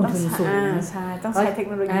ต้องลงทุนสูงใช่ต้องใช้เทค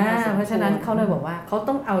โนโลยีเพราะฉะนั้นเขาเลยบอกว่าเขา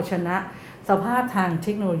ต้องเอาชนะสภาพทางเท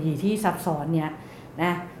คโนโลยีที่ซับซ้อนเนี่ยน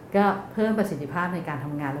ะก็เพิ่มประสิทธิภาพในการท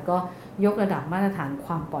ำงานแล้วก็ยกระดับมาตรฐานค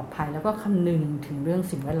วามปลอดภัยแล้วก็คำนึงถึงเรื่อง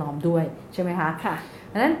สิ่งแวดล้อมด้วยใช่ไหมคะ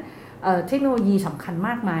ดังนั้นเทคโนโลยีสำคัญม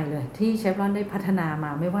ากมายเลยที่เชฟรอนได้พัฒนาม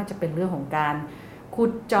าไม่ว่าจะเป็นเรื่องของการขุ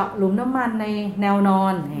ดเจาะหลุมน้ำมันในแนวนอ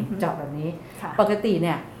นเจาะแบบนี้ปกติเ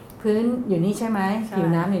นี่ยพื้นอยู่นี่ใช่ไหมผิว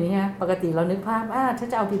น้ำอยู่นี่ฮะปกติเรานึกภาพถ้า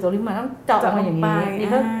จะเอาปิโตรเลียมมาต้องเจาะมาอย่างนี้นี่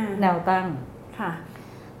ก็แนวตั้ง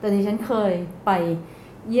แต่ดิฉันเคยไป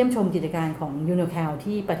เยี่ยมชมกิจการของ Unocal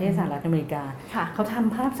ที่ประเทศสหรัฐอเมริกาเขาท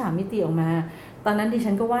ำภาพ3มิติออกมาตอนนั้นดิ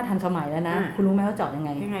ฉันก็ว่าทันสมัยแล้วนะคุณรู้ไหมว่าเจาะยังไง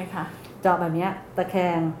คะเจาะแบบนี้ตะแค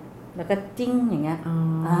งแล้วก็จิ้งอย่างเงี้ย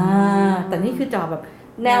แต่นี่คือเจาะแบบ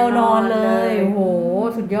แนวนอนเลยโอ้โห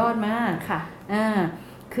สุดยอดมาก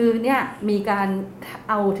คือเนี่ยมีการ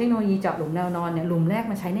เอาเทคโนโลยีเจาะหลุมแนวนอนเนี่ยหลุมแรก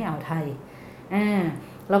มาใช้ในอ่าวไทย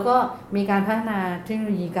แล้วก็มีการพัฒนาเทคโนโ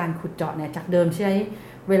ลยีการขุดเจาะเนี่ยจากเดิมใช้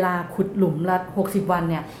เวลาขุดหลุมละ60 วัน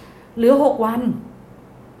เนี่ยเหลือ6 วัน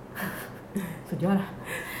สุดยอดล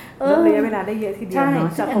ดระยะเวลาได้เยอะทีเดียวเนาะ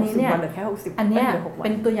จาก60 วันเหลือแค่60อันนี้เป็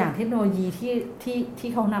นตัวอย่างเทคโนโลยีที่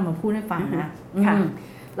เขานำมาพูดให้ฟังนะ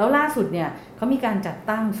แล้วล่าสุดเนี่ยเขามีการจัด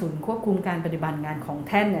ตั้งศูนย์ควบคุมการปฏิบัติงานของแ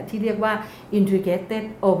ท่นเนี่ยที่เรียกว่า Integrated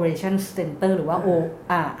Operations Center หรือว่า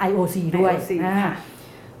IOC ด้วย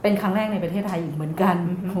เป็นครั้งแรกในประเทศไทยอีกเหมือนกัน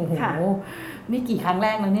โอ้โหนี่กี่ครั้งแร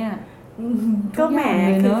กแล้วเนี่ยก็แหม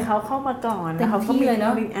คือเขาเข้ามาก่อนแล้วเขาก็มี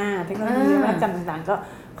เทคโนโลยีและจำต่างๆก็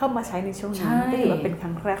เข้ามาใช้ในช่วงนั้นก็ถือว่าเป็นค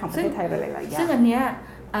รั้งแรกของประเทศไทยหลายๆอย่างซึ่งอันเนี้ย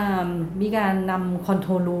มีการนำคอนโท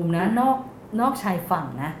รลรูมนะนอกชายฝั่ง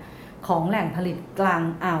นะ ของแหล่งผลิตกลาง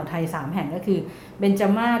อ่าวไทย3แห่งก็คือเบญจ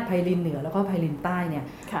มาศไพลินเหนือแล้วก็ไพลินใต้เนี่ย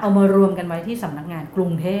เอามารวมกันไว้ที่สำนักงานกรุ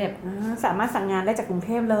งเทพสามารถสั่งงานได้จากกรุงเ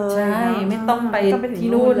ทพเลยใช่ไม่ต้องไปที่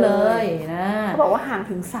นู่นเลยนะเขาบอกว่าห่าง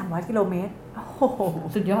ถึง300กิโลเมตร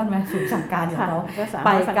สุดยอดไหมศูนย์สั่งการของเขาไป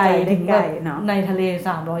ไกลถึงในทะเล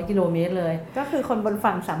300กิโลเมตรเลยก็คือคนบน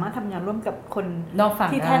ฝั่งสามารถทำงานร่วมกับคนนอกฝั่ง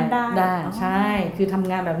ที่แท่นได้ใช่คือทำ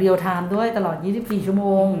งานแบบเรียลไทม์ด้วยตลอด24ชั่วโม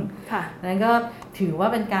งนั้นก็ถือว่า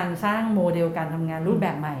เป็นการสร้างโมเดลการทำงานรูปแบ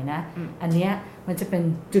บใหม่นะอันเนี้ยมันจะเป็น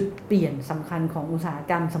จุดเปลี่ยนสำคัญของอุตสาห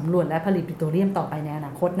กรรมสำรวจและผลิตปิโตรเลียมต่อไปในอน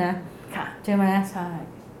าคตนะใช่ไหมใช่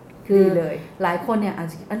คือเลยหลายคนเนี่ยอาจ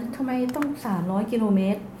จะทำไมต้อง300กิโลเม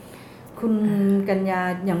ตรคุณกัญญา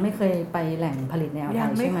ยังไม่เคยไปแหล่งผลิตในอ่าวไท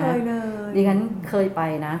ยใช่ไหมยังไม่เคยเลยดิฉันเคยไป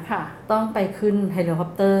นะต้องไปขึ้นเฮลิคอป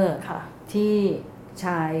เตอร์ที่ช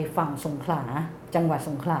ายฝั่งสงขลาจังหวัดส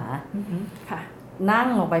งขลานั่ง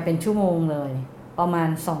ออกไปเป็นชั่วโมงเลยประมาณ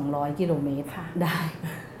200กิโลเมตรได้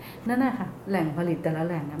นั่นน่ะค่ะแหล่งผลิตแต่ละแ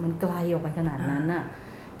หล่งนะมันไกลออกไปขนาดนั้นน่ะ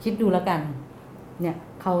คิดดูแล้วกันเนี่ย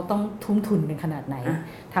เขาต้องทุ่มทุนเป็นขนาดไหน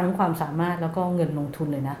ทั้งความสามารถแล้วก็เงินลงทุน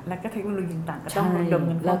เลยนะแล้วก็เทคโนโลยีต่างๆก็ต้องระดมเ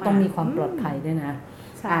งินเข้ามาแล้วต้องมีความปลอดภัยด้วยนะ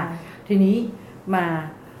ทีนี้มา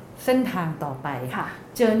เส้นทางต่อไป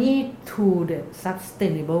Journey to the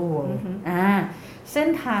Sustainable World เส้น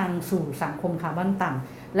ทางสู่สังคมคาร์บอนต่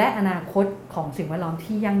ำและอนาคตของสิ่งแวดล้อม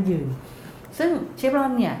ที่ยั่งยืนซึ่งเชฟรอ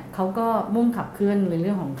นเนี่ยเขาก็มุ่งขับเคลื่อนในเ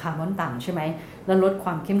รื่องของคาร์บอนต่ำใช่ไหมแล้วลดคว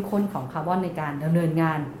ามเข้มข้นของคาร์บอนในการดำเนินง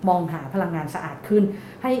านมองหาพลังงานสะอาดขึ้น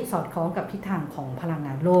ให้สอดคล้องกับทิศทางของพลังง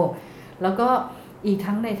านโลกแล้วก็อีก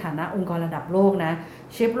ทั้งในฐานะองค์กรระดับโลกนะ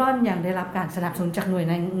เชฟรอนยังได้รับการสนับสนุนจากหน่วย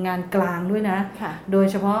งานกลางด้วยนะโดย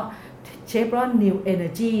เฉพาะเชฟรอน New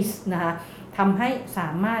Energies นะคะทำให้สา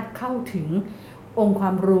มารถเข้าถึงองค์คว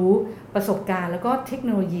ามรู้ประสบการณ์แล้วก็เทคโน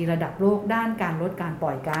โลยีระดับโลกด้านการลดการปล่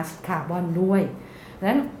อยก๊าซคาร์บอนด้วยดัง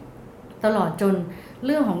นั้นตลอดจนเ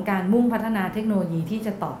รื่องของการมุ่งพัฒนาเทคโนโลยีที่จ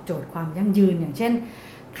ะตอบโจทย์ความยั่งยืนอย่างเช่น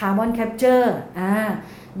Carbon Capture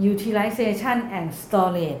Utilization and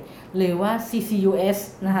Storage หรือว่า CCUS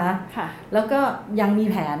นะคะแล้วก็ยังมี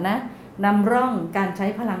แผนนะนำร่องการใช้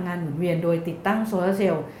พลังงานหมุนเวียนโดยติดตั้งโซลาร์เซ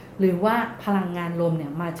ลล์หรือว่าพลังงานลมเนี่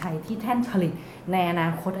ยมาใช้ที่แท่นผลิตในอนา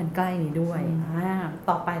คตอันใกล้นี้ด้วย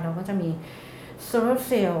ต่อไปเราก็จะมีโซลาร์เ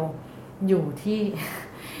ซลล์อยู่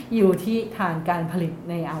ที่ฐานการผลิต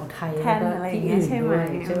ในอ่าวไทยแล้วก็ที่อื่นด้วย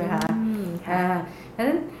ใช่ไหมคะดัง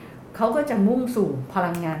นั้นเขาก็จะมุ่งสู่พ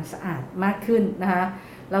ลังงานสะอาดมากขึ้นนะคะ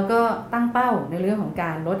แล้วก็ตั้งเป้าในเรื่องของก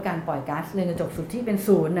ารลดการปล่อยก๊าซเรือนกระจกสุดที่เป็น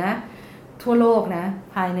ศูนย์นะทั่วโลกนะ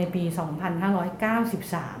ภายในปี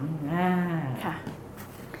 2593ค่ะ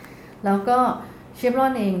แล้วก็เชฟรอ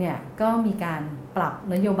นเองเนี่ยก็มีการปรับ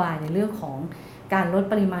นโยบายในเรื่องของการลด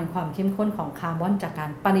ปริมาณความเข้มข้นของคาร์บอนจากกา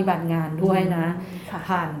รปฏิบัติงานด้วยนะ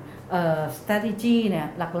ผ่านstrategy เนี่ย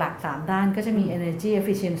หลักๆ3ด้านก็จะมี energy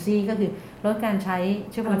efficiency ก็คือลดการใช้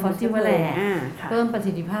เชื้อเพลิงฟอสซิลแหล่เพิ่มประ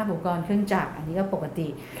สิทธิภาพอุปกรณ์เครื่องจักรอันนี้ก็ปกติ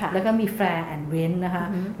แล้วก็มี flare and vent นะคะ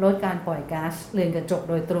ลดการปล่อยก๊าซเรือนกระจก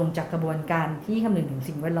โดยตรงจากกระบวนการที่คำนึงถึง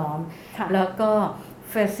สิ่งแวดล้อมแล้วก็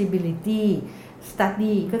feasibility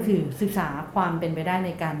study ก็คือศึกษาความเป็นไปได้ใน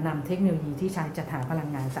การนำเทคโนโลยีที่ใช้จัดหาพลัง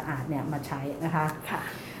งานสะอาดเนี่ยมาใช้นะคะ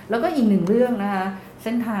แล้วก็อีกหนึ่งเรื่องนะคะเ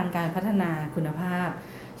ส้นทางการพัฒนาคุณภาพ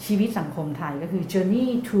ชีวิตสังคมไทยก็คือ Journey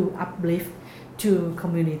to Uplift to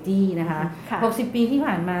Community นะคะ60 ปีที่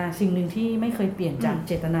ผ่านมาสิ่งหนึ่งที่ไม่เคยเปลี่ยนจากเ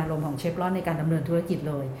จตนารมณ์ของเชฟรอนในการดำเนินธุรกิจ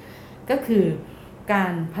เลยก็คือกา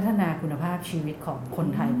รพัฒนาคุณภาพชีวิตของคน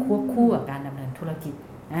ไทยควบคู่กับการดำเนินธุรกิจ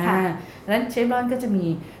ดังนั้นเชฟรอนก็จะมี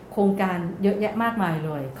โครงการเยอะแยะมากมายเ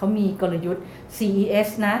ลยเขามีกลยุทธ์ CES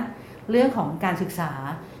นะเรื่องของการศึกษา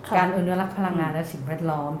การอนุรักษ์พลังงานและสิ่งแวด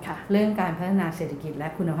ล้อมเรื่องการพัฒนาเศรษฐกิจและ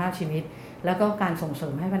คุณภาพชีวิตแล้วก็การส่งเสริ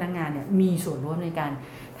มให้พนักงานเนี่ยมีส่วนร่วมในการ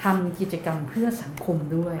ทำกิจกรรมเพื่อสังคม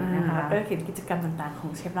ด้วยนะคะก็เห็นกิจกรรมต่างๆขอ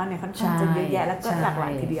งเชฟรอนเนี่ยค่อนข้างจะเยอะแยะแล้วก็หลากหลา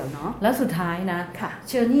ยทีเดียวเนาะแล้วสุดท้ายนะ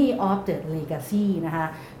Journey of the Legacy นะคะ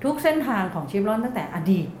ทุกเส้นทางของเชฟรอนตั้งแต่อ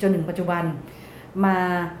ดีตจนถึงปัจจุบันมา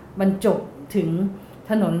บรรจบถึง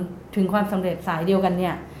ถนนถึงความสำเร็จสายเดียวกันเนี่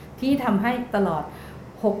ยที่ทำให้ตลอด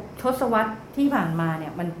6 ทศวรรษที่ผ่านมาเนี่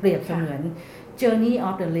ยมันเปรียบเสมือน Journey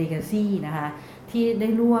of the Legacy นะคะที่ได้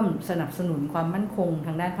ร่วมสนับสนุนความมั่นคงท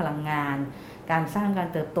างด้านพลังงานการสร้างการ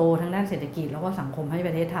เติบโตทางด้านเศรษฐกิจแล้วก็สังคมให้ป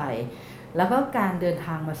ระเทศไทยแล้วก็การเดินท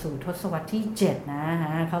างมาสู่ทศวรรษที่7นะฮ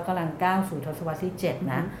ะเขากำลังก้าวสู่ทศวรรษที่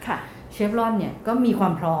7นะเชฟรอนเนี่ยก็มีควา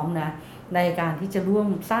มพร้อมนะในการที่จะร่วม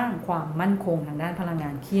สร้างความมั่นคงทางด้านพลังงา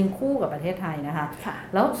นเคียงคู่กับประเทศไทยนะคะ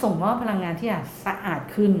แล้วส่งมอบพลังงานที่สะอาด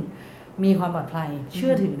ขึ้นมีความปลอดภัยเชื่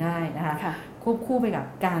อถือได้นะคะ ควบคู่ไปกับ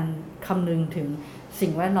การคำนึงถึงสิ่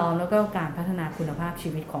งแวดล้อมแล้วก็การพัฒนาคุณภาพชี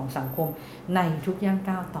วิตของสังคมในทุกย่าง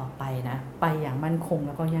ก้าวต่อไปนะไปอย่างมั่นคงแ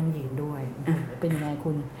ล้วก็ยั่งยืนด้วยเป็นยังไง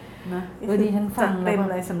คุณนะดีฉันฟังเต็ม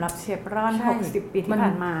เลยสำหรับเชฟรอน60 ปีที่ผ่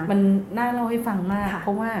านมามันน่าเล่าให้ฟังมากเพ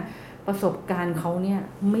ราะว่าประสบการณ์เขาเนี่ย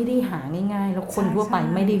ไม่ได้หาง่ายๆแล้วคนทั่วไป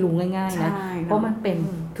ไม่ได้รู้ง่ายๆนะเพราะมันเป็น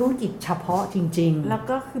ธุรกิจเฉพาะจริงๆแล้ว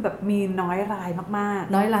ก็คือแบบมีน้อยรายมาก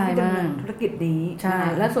ๆน้อยรายมากธุรกิจนี้ใช่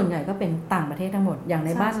และส่วนใหญ่ก็เป็นต่างประเทศทั้งหมดอย่างใน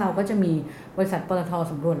บ้านเราก็จะมีบริษัทปตท.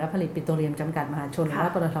สำรวจและผลิตปิโตรเลียมจำกัดมหาชนหรือว่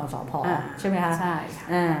าปตท.สผ.ใช่ไหมคะใช่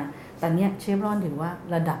แต่เนี้ยเชฟรอนถือว่า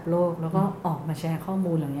ระดับโลกแล้วก็ออกมาแชร์ข้อ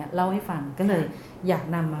มูลอย่างเงี้ยเล่าให้ฟังก็เลยอยาก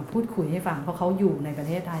นำมาพูดคุยให้ฟังเพราะเขาอยู่ในประเ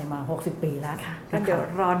ทศไทยมา60 ปีแล้วก็เดี๋ยว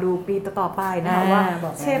รอดูปีต่อไปนะคะว่า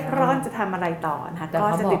เชฟรอนจะทำอะไรต่อนะคะก็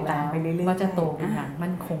จะติดตามไปเรื่อยๆว่าจะโตเป็นอย่าง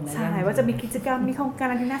มั่นคงใช่ว่าจะมีกิจกรรมมีโครงกา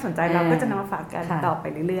รที่น่าสนใจเราก็จะนำมาฝากกันต่อไป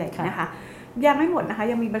เรื่อยๆนะคะยังไม่หมดนะคะ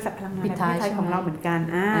ยังมีบริษัทพลังงานในประเทศไทยของเราเหมือนกัน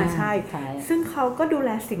ใช่ซึ่งเขาก็ดูแล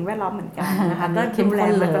สิ่งแวดล้อมเหมือนกันนะคะก็ดูแล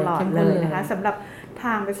มาตลอดเลยนะคะสำหรับท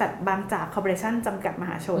างบริษัทบางจากคอร์ปอเรชั่นจำกัดม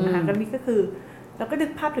หาชนนะคะก็นี่ก็คือเราก็นึ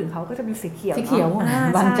กภาพถึงเขาก็จะเป็นสีเขียว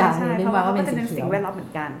บางจากเพราะว่าก็จะเป็นสิ่งแวดล้อมเหมือ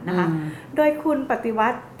นกันนะคะโดยคุณปฏิวั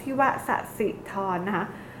ติทิวสสิธรนะคะ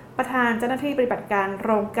ประธานเจ้าหน้าที่ปฏิบัติการโ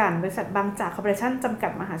รงกลั่นบริษัทบางจากคอร์ปอเรชั่นจำกั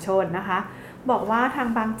ดมหาชนนะคะบอกว่าทาง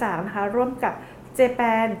บางจากนะคะร่วมกับ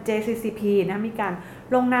Japan JCCP นะมีการ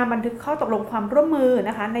ลงนามบันทึกข้อตกลงความร่วมมือ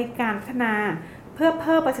นะคะในการพัฒนาเพื่อเ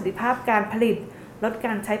พิ่มประสิทธิภาพการผลิตลดก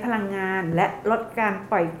ารใช้พลังงานและลดการ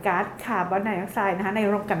ปล่อยก๊าซคาร์บอนไดออกไซด์นะคะใน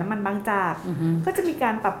โรงกลั่นน้ำมันบางจากก็จะมีกา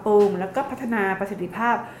รปรับปรุงแล้วก็พัฒนาประสิทธิภ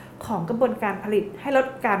าพของกระบวนการผลิตให้ลด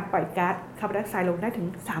การปล่อยก๊าซคาร์บอนไดออกไซด์ลงได้ถึง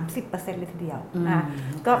 30% เลยทีเดียวนะ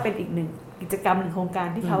ก็เป็นอีกหนึ่งกิจกรรมหนึ่งโครงการ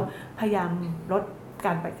ที่เขาพยายามลดก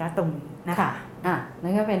ารปล่อยก๊าซตรงนี้นะคะ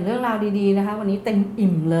นั่นก็เป็นเรื่องราวดีๆนะคะวันนี้เต็ม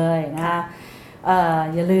อิ่มเลยนะคะ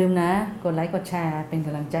อย่าลืมนะกดไลค์กดแชร์เป็นก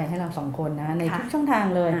ำลังใจให้เรา2คนนะในทุกช่องทาง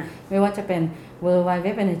เลยไม่ว่าจะเป็น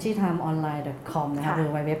www.energytimeonline.com นะคะ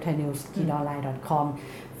www.thainews.online.com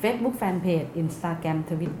Facebook Fanpage Instagram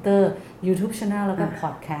Twitter YouTube Channel แล้วก็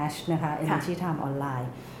Podcast นะคะ Energy Time Online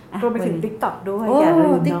รวมไปถึง TikTok ด้วยอย่าลื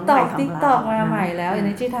มTikTok มาใหม่แล้ว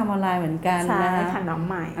Energy Time Online เหมือนกันนะคะค่ะน้อง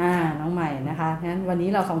ใหม่น้องใหม่นะคะงั้นวันนี้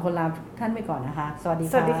เรา2คนลาท่านไปก่อนนะคะสวัสดี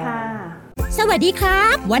ค่ะสวัสดีค่ะสวัสดีครั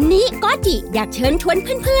บวันนี้ก็จิอยากเชิญชวน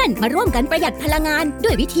เพื่อนๆมาร่วมกันประหยัดพลังงานด้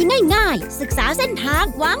วยวิธีง่ายๆศึกษาเส้นทาง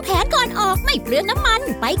วางแผนก่อนออกไม่เปลืองน้ำมัน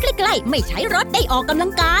ไปใกล้ๆไม่ใช้รถได้ออกกำลั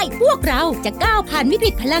งกายพวกเราจะก้าวผ่านวิกฤ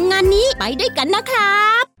ตพลังงานนี้ไปด้วยกันนะครั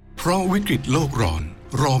บเพราะวิกฤตโลกร้อน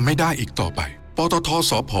รอไม่ได้อีกต่อไปปตท.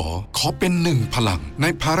สผ.ขอเป็นหนึ่งพลังใน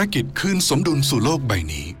ภารกิจคืนสมดุลสู่โลกใบ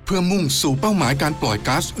นี้เพื่อมุ่งสู่เป้าหมายการปล่อย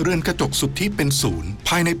ก๊าซเรือนกระจกสุทธิเป็นศูนย์ภ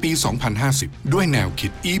ายในปี 2050 ด้วยแนวคิ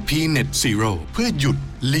ด EP Net Zero เพื่อหยุด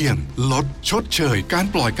เลี่ยงลดชดเชยการ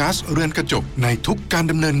ปล่อยก๊าซเรือนกระจกในทุกการ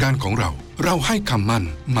ดำเนินงานของเราให้คำมั่น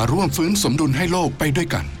มาร่วมฟื้นสมดุลให้โลกไปด้วย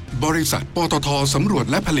กันบริษัทปตท.สำรวจ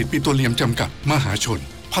และผลิตปิโตรเลียมจำกัดมหาชน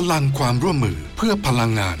พลังความร่วมมือเพื่อพลั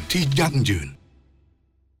งงานที่ยั่งยืน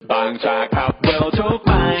บางจากขับเร็วทุกไ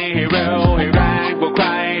ปให้เร็วให้แรงกว่าใคร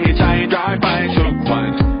ให้ใจร้อยไปทุกวั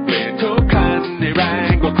นเปลี่ยนทุกคันให้แร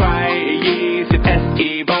งกว่าใคร20 SE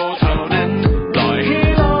Volt เท่านั้นปล่อยให้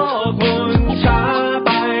โลกหมุนช้าไ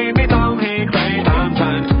ปไม่ต้องให้ใครตาม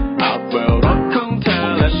ทันอัพเวลรถของเธอ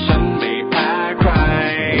และฉันไม่แพ้ใคร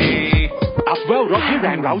อัพเวลรถให้แร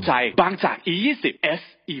งเร้าใจบางจาก E20 S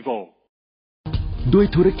Evoด้วย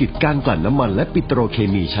ธุรกิจการกลั่นน้ำมันและปิโตรเค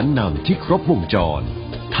มีชั้นนำที่ครบวงจร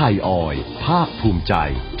ไทยออยล์ภาคภูมิใจ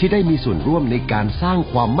ที่ได้มีส่วนร่วมในการสร้าง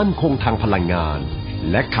ความมั่นคงทางพลังงาน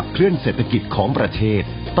และขับเคลื่อนเศรษฐกิจของประเทศ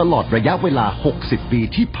ตลอดระยะเวลา60 ปี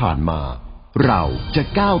ที่ผ่านมาเราจะ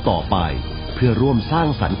ก้าวต่อไปเพื่อร่วมสร้าง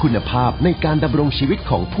สรรค์คุณภาพในการดำรงชีวิต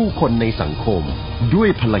ของผู้คนในสังคมด้วย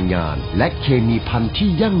พลังงานและเคมีภัณฑ์ที่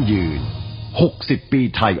ยั่งยืน60 ปี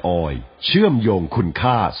ไทยออยล์เชื่อมโยงคุณ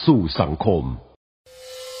ค่าสู่สังคม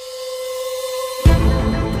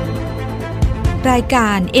รายก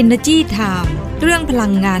าร Energy Time เรื่องพลั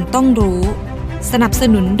งงานต้องรู้สนับส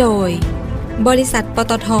นุนโดยบริษัทป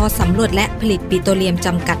ตท.สำรวจและผลิตปิโตรเลียมจ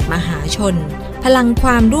ำกัดมหาชนพลังคว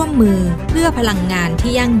ามร่วมมือเพื่อพลังงาน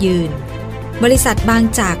ที่ยั่งยืนบริษัทบาง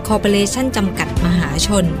จากคอร์ปอเรชั่นจำกัดมหาช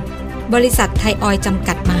นบริษัทไทยออยล์จำ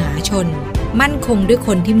กัดมหาชนมั่นคงด้วยค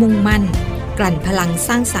นที่มุ่งมั่นกลั่นพลังส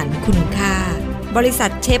ร้างสรรค์คุณค่าบริษั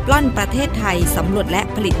ทเชฟรอนประเทศไทยสำรวจและ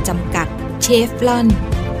ผลิตจำกัดเชฟรอน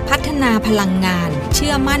พัฒนาพลังงานเ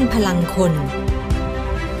ชื่อมั่นพลังคน